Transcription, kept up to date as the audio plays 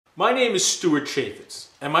My name is Stuart Chaffetz,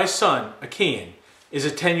 and my son, Akean, is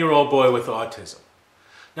a 10-year-old boy with autism.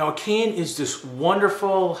 Now, Akean is this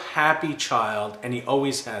wonderful, happy child, and he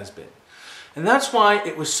always has been. And that's why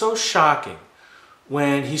it was so shocking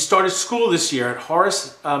when he started school this year at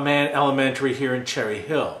Horace Mann Elementary here in Cherry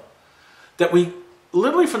Hill, that we,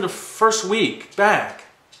 literally from the first week back,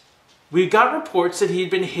 we got reports that he'd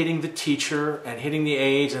been hitting the teacher and hitting the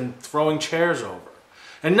aides and throwing chairs over.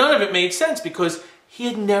 And none of it made sense because he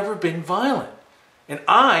had never been violent. And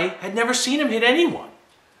I had never seen him hit anyone.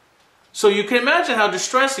 So you can imagine how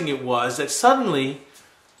distressing it was that suddenly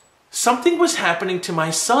something was happening to my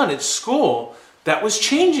son at school that was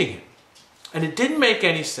changing him. And it didn't make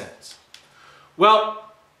any sense.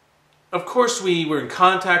 Well, of course we were in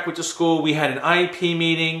contact with the school. We had an IEP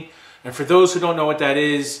meeting. And for those who don't know what that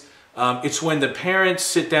is, it's when the parents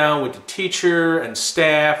sit down with the teacher and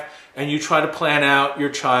staff and you try to plan out your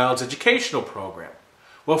child's educational program.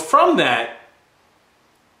 Well, from that,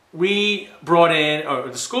 we brought in, or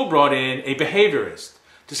the school brought in, a behaviorist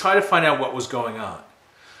to try to find out what was going on.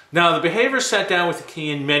 Now, the behaviorist sat down with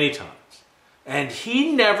Akean many times, and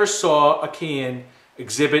he never saw Akean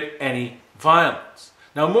exhibit any violence.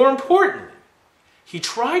 Now, more importantly, he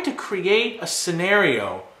tried to create a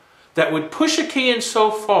scenario that would push Akean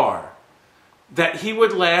so far that he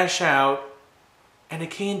would lash out, and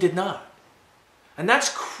Akean did not. And that's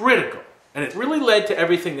critical. And it really led to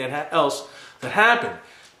everything else that happened.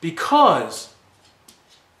 Because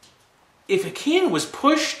if Akean was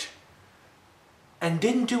pushed and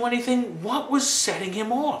didn't do anything, what was setting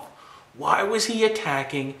him off? Why was he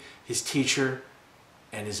attacking his teacher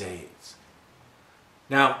and his aides?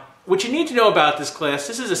 Now, what you need to know about this class,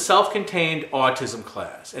 this is a self-contained autism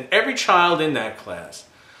class. And every child in that class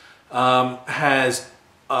has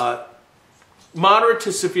moderate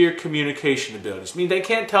to severe communication abilities. I mean, they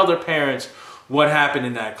can't tell their parents what happened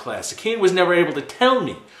in that class. Akean was never able to tell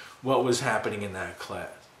me what was happening in that class.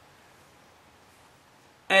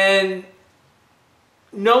 And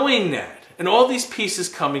knowing that, and all these pieces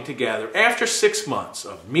coming together, after 6 months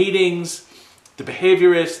of meetings, the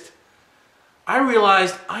behaviorist, I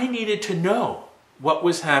realized I needed to know what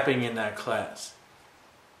was happening in that class.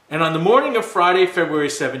 And on the morning of Friday, February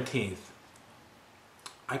 17th,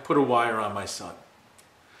 I put a wire on my son,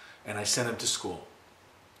 and I sent him to school.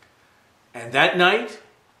 And that night,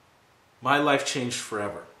 my life changed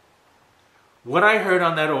forever. What I heard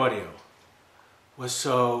on that audio was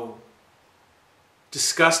so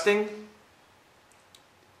disgusting,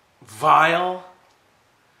 vile,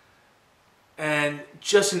 and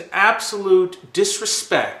just an absolute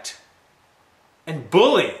disrespect and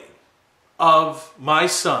bullying of my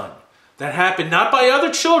son that happened not by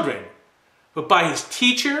other children, but by his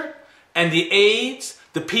teacher and the aides,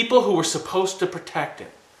 the people who were supposed to protect him.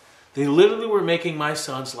 They literally were making my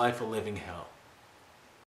son's life a living hell.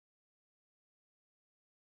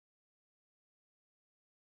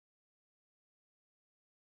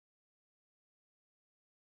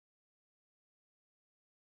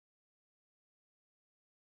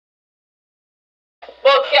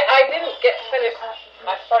 Well, I didn't get finished.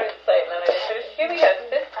 I started to say it and then I didn't finish. Huey has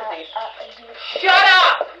this disease. Shut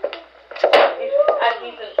up!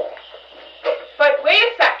 But wait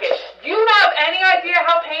a second. Do you have any idea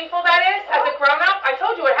how painful that is as a grown-up? I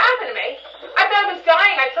told you what happened to me. I thought I was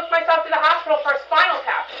dying. I took myself to the hospital for a spinal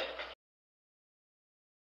tap.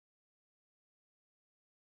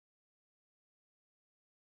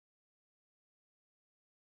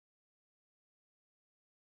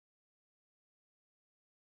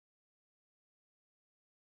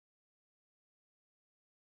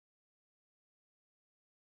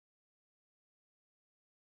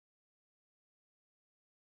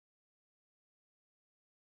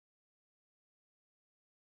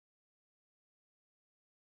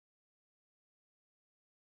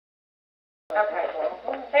 Okay.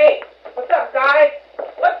 Hey, what's up, guys?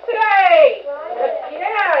 What's today?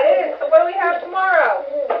 Yeah, it is. So what do we have tomorrow?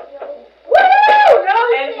 Woo! No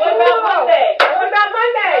and school. What about Monday? What about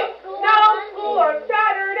Monday? No school on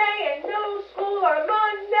Saturday and no school on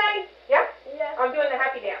Monday. Yeah? Yeah. I'm doing the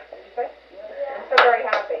happy dance. Did you say? Yeah. I'm so very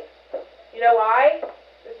happy. You know why?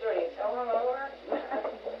 This is already so hungover.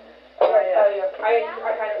 I tell you,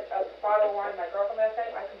 I had a bottle of wine with my girlfriend last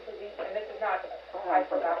night. I completely, and this is not, I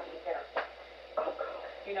forgot to eat dinner.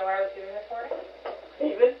 Do you know what I was doing this morning?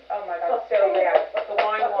 Even? Oh my God, so bad. The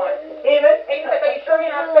wine won. Even? And he's like, are you sure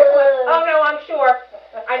you're not sick with? Oh no, I'm sure.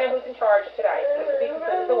 I know who's in charge today. This will be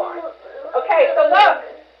considered the wine. Okay, so look,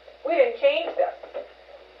 we didn't change this.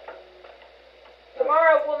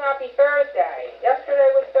 Tomorrow will not be Thursday. Yesterday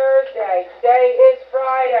was Thursday. Today is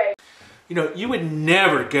Friday. You know, you would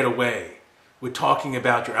never get away with talking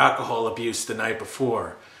about your alcohol abuse the night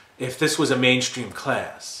before if this was a mainstream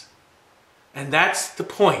class. And that's the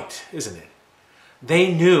point, isn't it?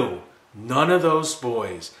 They knew none of those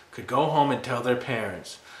boys could go home and tell their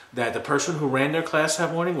parents that the person who ran their class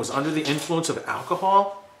that morning was under the influence of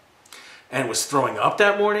alcohol and was throwing up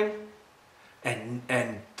that morning. And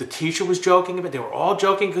the teacher was joking about it. They were all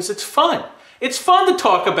joking because it's fun. It's fun to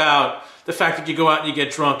talk about the fact that you go out and you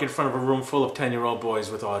get drunk in front of a room full of 10-year-old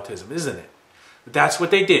boys with autism, isn't it? But that's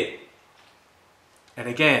what they did. And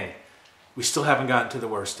again, we still haven't gotten to the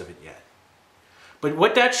worst of it yet. But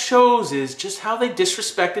what that shows is just how they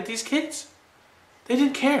disrespected these kids. They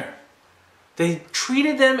didn't care. They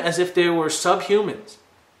treated them as if they were subhumans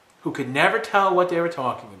who could never tell what they were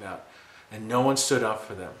talking about, and no one stood up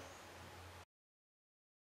for them.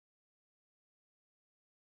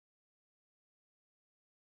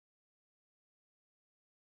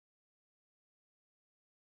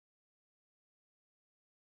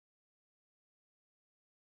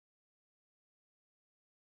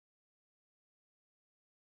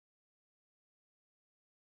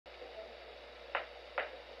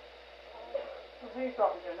 Who are you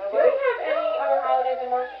talking to? Do Nobody? we have any other holidays in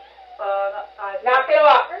March? I Knock it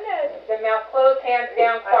off. The mouth closed, hands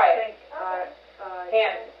down, quiet.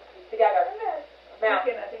 Hands together. Mouth.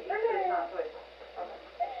 I think Easter's not good.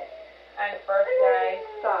 And birthday.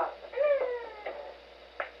 Stop.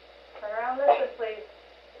 Turn around, listen, please.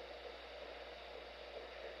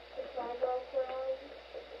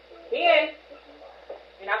 Be in.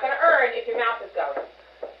 You're not going to earn if your mouth is going.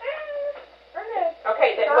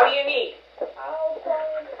 Okay, then what do you need?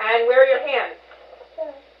 And where are your hands?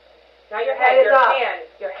 Not your head, your hands.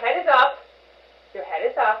 Your head is up. Your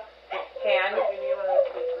head is up. Hands.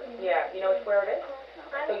 Yeah, you know where it is?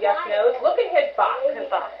 So yes, nose. Look at his box. His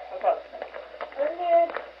box.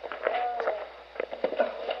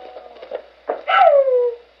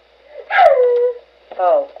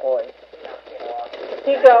 Oh, boy.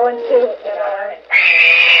 Keep going, too.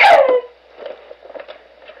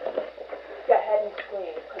 Go ahead and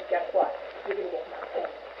scream, because guess what? You're going to get nothing.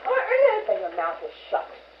 And your mouth is shut.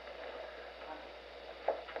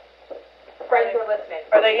 Friends are listening.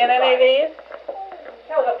 Are they in any of these?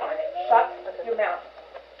 Tell them on it. Shut your mouth.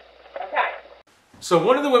 Okay. So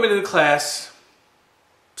one of the women in the class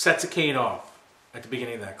sets a cane off at the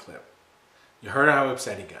beginning of that clip. You heard how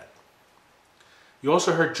upset he got. You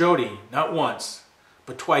also heard Jodi, not once,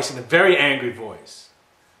 but twice in a very angry voice,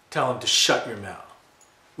 tell him to shut your mouth,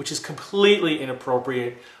 which is completely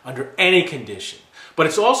inappropriate under any condition. But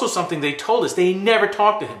it's also something they told us. They never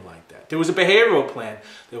talked to him like that. There was a behavioral plan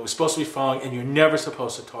that was supposed to be following, and you're never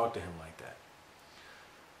supposed to talk to him like that.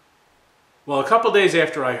 Well, a couple days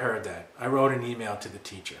after I heard that, I wrote an email to the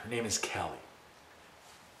teacher. Her name is Kelly.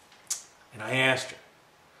 And I asked her,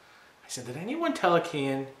 I said, did anyone tell a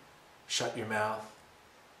kid, shut your mouth?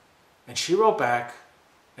 And she wrote back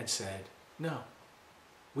and said, no,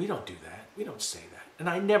 we don't do that. We don't say that. And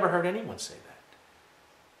I never heard anyone say that.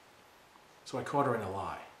 So I caught her in a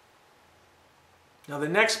lie. Now the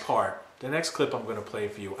next part, the next clip I'm going to play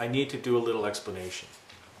for you, I need to do a little explanation.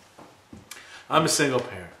 I'm a single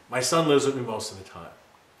parent. My son lives with me most of the time.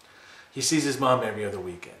 He sees his mom every other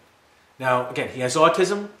weekend. Now, again, he has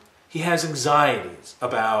autism. He has anxieties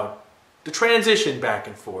about the transition back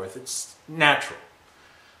and forth. It's natural.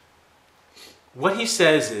 What he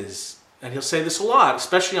says is, and he'll say this a lot,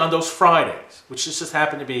 especially on those Fridays, which just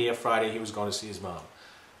happened to be a Friday he was going to see his mom.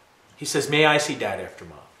 He says, may I see Dad after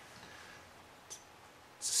Mom?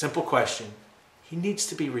 It's a simple question. He needs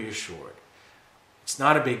to be reassured. It's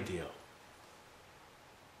not a big deal.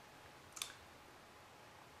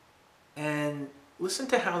 And listen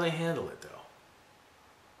to how they handle it, though.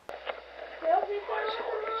 No.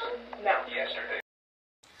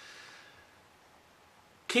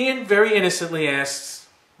 Kian very innocently asks,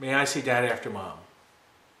 may I see Dad after Mom?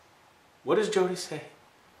 What does Jodi say?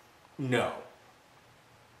 No.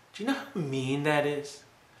 Do you know how mean that is?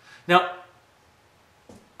 Now,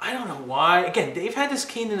 I don't know why. Again, they've had this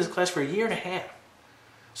Kian in his class for 1.5 years.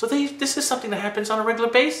 So this is something that happens on a regular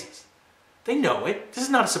basis. They know it. This is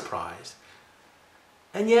not a surprise.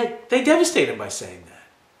 And yet, they devastate him by saying that.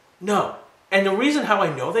 No. And the reason how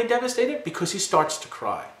I know they devastate him, because he starts to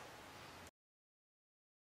cry.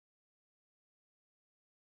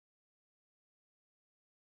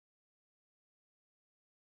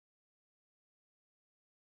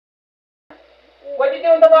 What did you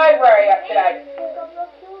do in the library yesterday?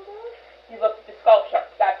 You looked at the sculpture.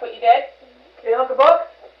 That's what you did? Did you look at books?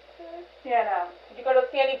 Yeah, no. Did you go to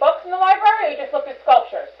see any books in the library, or you just looked at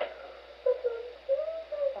sculptures?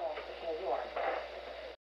 Oh, yeah, you are.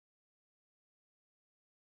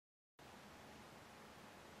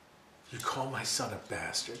 You call my son a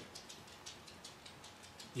bastard?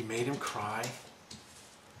 You made him cry?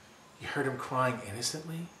 You heard him crying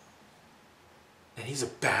innocently? And he's a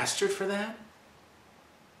bastard for that?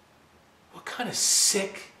 What kind of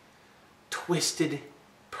sick, twisted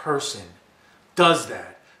person does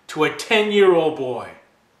that to a 10-year-old boy?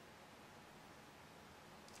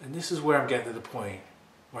 And this is where I'm getting to the point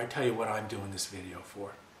where I tell you what I'm doing this video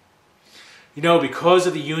for. You know, because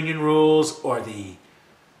of the union rules or the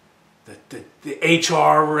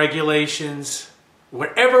HR regulations,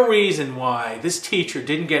 whatever reason why this teacher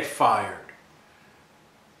didn't get fired,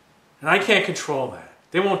 and I can't control that.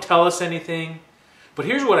 They won't tell us anything, but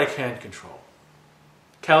here's what I can control.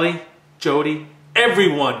 Kelly, Jodi,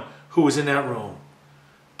 everyone who was in that room,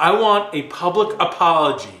 I want a public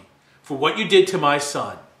apology for what you did to my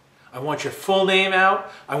son. I want your full name out.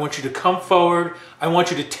 I want you to come forward. I want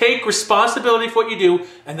you to take responsibility for what you do,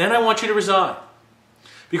 and then I want you to resign.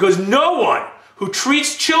 Because no one who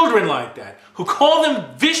treats children like that, who call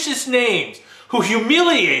them vicious names, who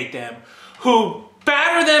humiliate them, who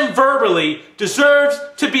batter them verbally, deserves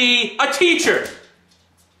to be a teacher.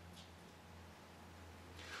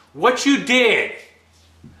 What you did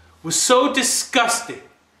was so disgusting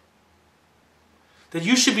that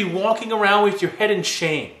you should be walking around with your head in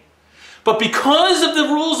shame. But because of the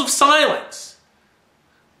rules of silence,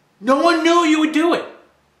 no one knew you would do it.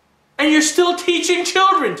 And you're still teaching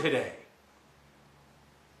children today.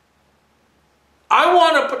 I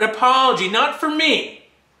want an apology, not for me,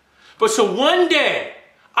 but so one day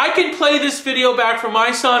I can play this video back for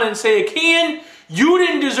my son and say, Akian, you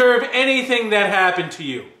didn't deserve anything that happened to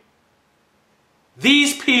you.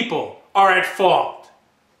 These people are at fault.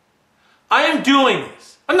 I am doing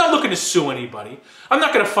this. I'm not looking to sue anybody. I'm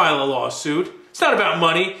not going to file a lawsuit. It's not about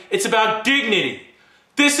money. It's about dignity.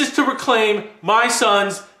 This is to reclaim my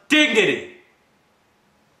son's dignity.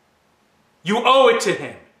 You owe it to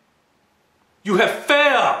him. You have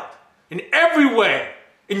failed in every way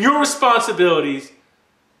in your responsibilities,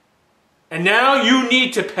 and now you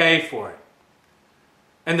need to pay for it.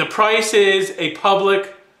 And the price is a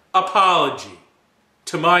public apology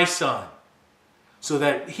to my son, so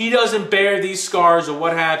that he doesn't bear these scars of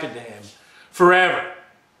what happened to him forever.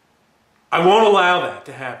 I won't allow that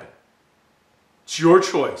to happen. It's your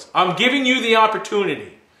choice. I'm giving you the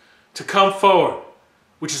opportunity to come forward,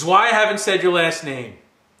 which is why I haven't said your last name,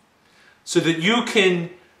 so that you can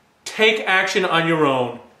take action on your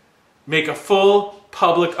own, make a full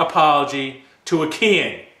public apology to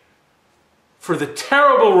Akian for the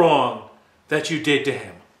terrible wrong that you did to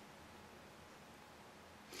him.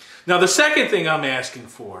 Now, the second thing I'm asking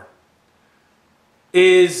for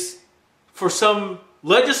is for some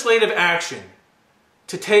legislative action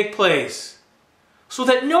to take place so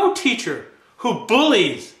that no teacher who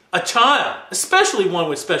bullies a child, especially one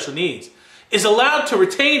with special needs, is allowed to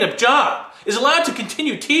retain a job, is allowed to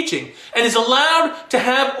continue teaching, and is allowed to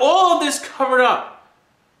have all of this covered up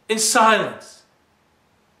in silence.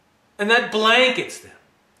 And that blankets them.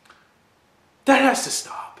 That has to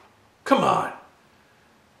stop. Come on.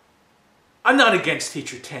 I'm not against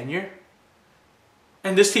teacher tenure.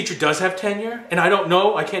 And this teacher does have tenure, and I don't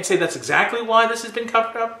know, I can't say that's exactly why this has been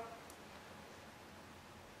covered up.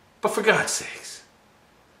 But for God's sakes,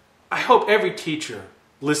 I hope every teacher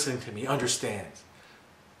listening to me understands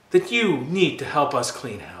that you need to help us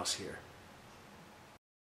clean house here.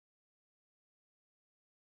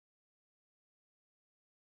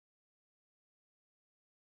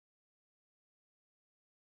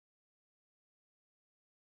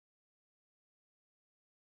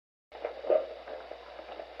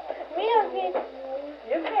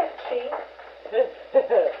 You can't cheat.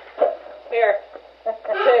 Here.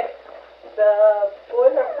 Chick. The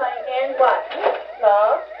boys are playing in what?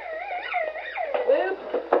 Love? Loop?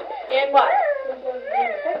 In what?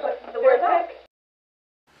 The word pick?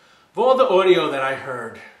 Of all the audio that I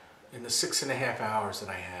heard in the 6.5 hours that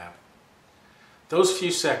I have, those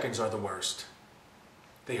few seconds are the worst.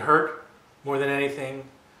 They hurt more than anything,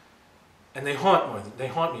 and they haunt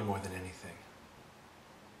me more than anything.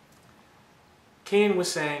 Kane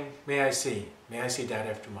was saying, may I see Dad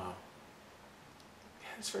after Mom?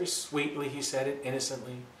 It's very sweetly he said it,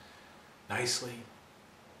 innocently, nicely.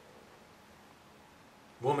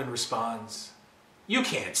 Woman responds, you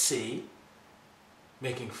can't see,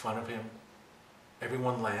 making fun of him.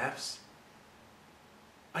 Everyone laughs.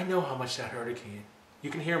 I know how much that hurt Kane.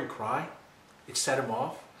 You can hear him cry. It set him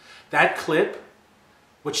off. That clip,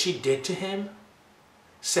 what she did to him,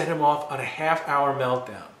 set him off on a half-hour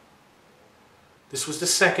meltdown. This was the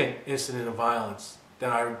second incident of violence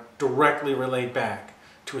that I directly relayed back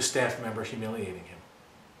to a staff member humiliating him.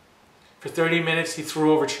 For 30 minutes he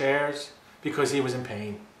threw over chairs because he was in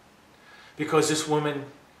pain. Because this woman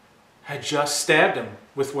had just stabbed him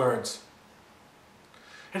with words.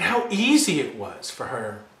 And how easy it was for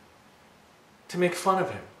her to make fun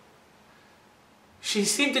of him. She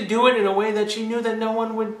seemed to do it in a way that she knew that no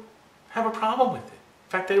one would have a problem with it. In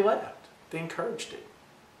fact, they laughed. They encouraged it.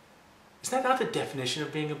 Is that not the definition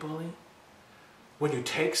of being a bully? When you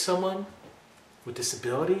take someone with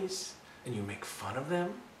disabilities and you make fun of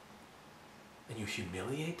them and you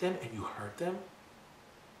humiliate them and you hurt them?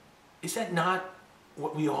 Is that not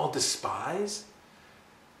what we all despise?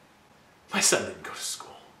 My son didn't go to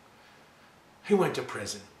school. He went to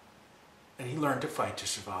prison and he learned to fight to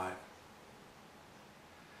survive.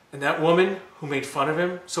 And that woman who made fun of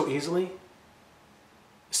him so easily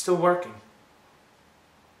is still working.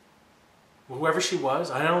 Whoever she was,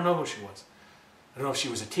 I don't know who she was. I don't know if she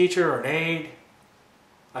was a teacher or an aide.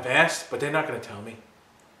 I've asked, but they're not going to tell me.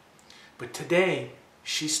 But today,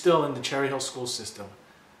 she's still in the Cherry Hill school system,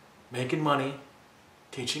 making money,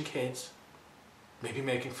 teaching kids, maybe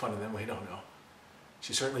making fun of them, we don't know.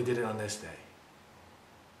 She certainly did it on this day.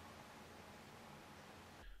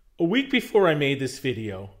 A week before I made this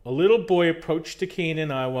video, a little boy approached Akin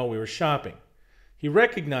and I while we were shopping. He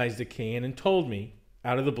recognized Akin and told me,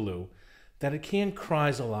 out of the blue, that Akin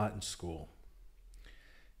cries a lot in school.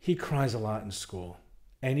 He cries a lot in school.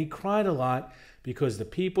 And he cried a lot because the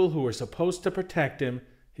people who were supposed to protect him,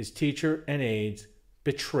 his teacher and aides,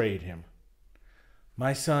 betrayed him.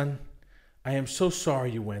 My son, I am so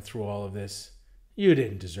sorry you went through all of this. You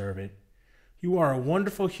didn't deserve it. You are a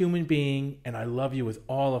wonderful human being, and I love you with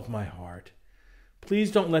all of my heart.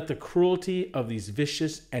 Please don't let the cruelty of these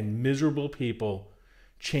vicious and miserable people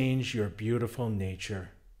change your beautiful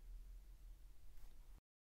nature.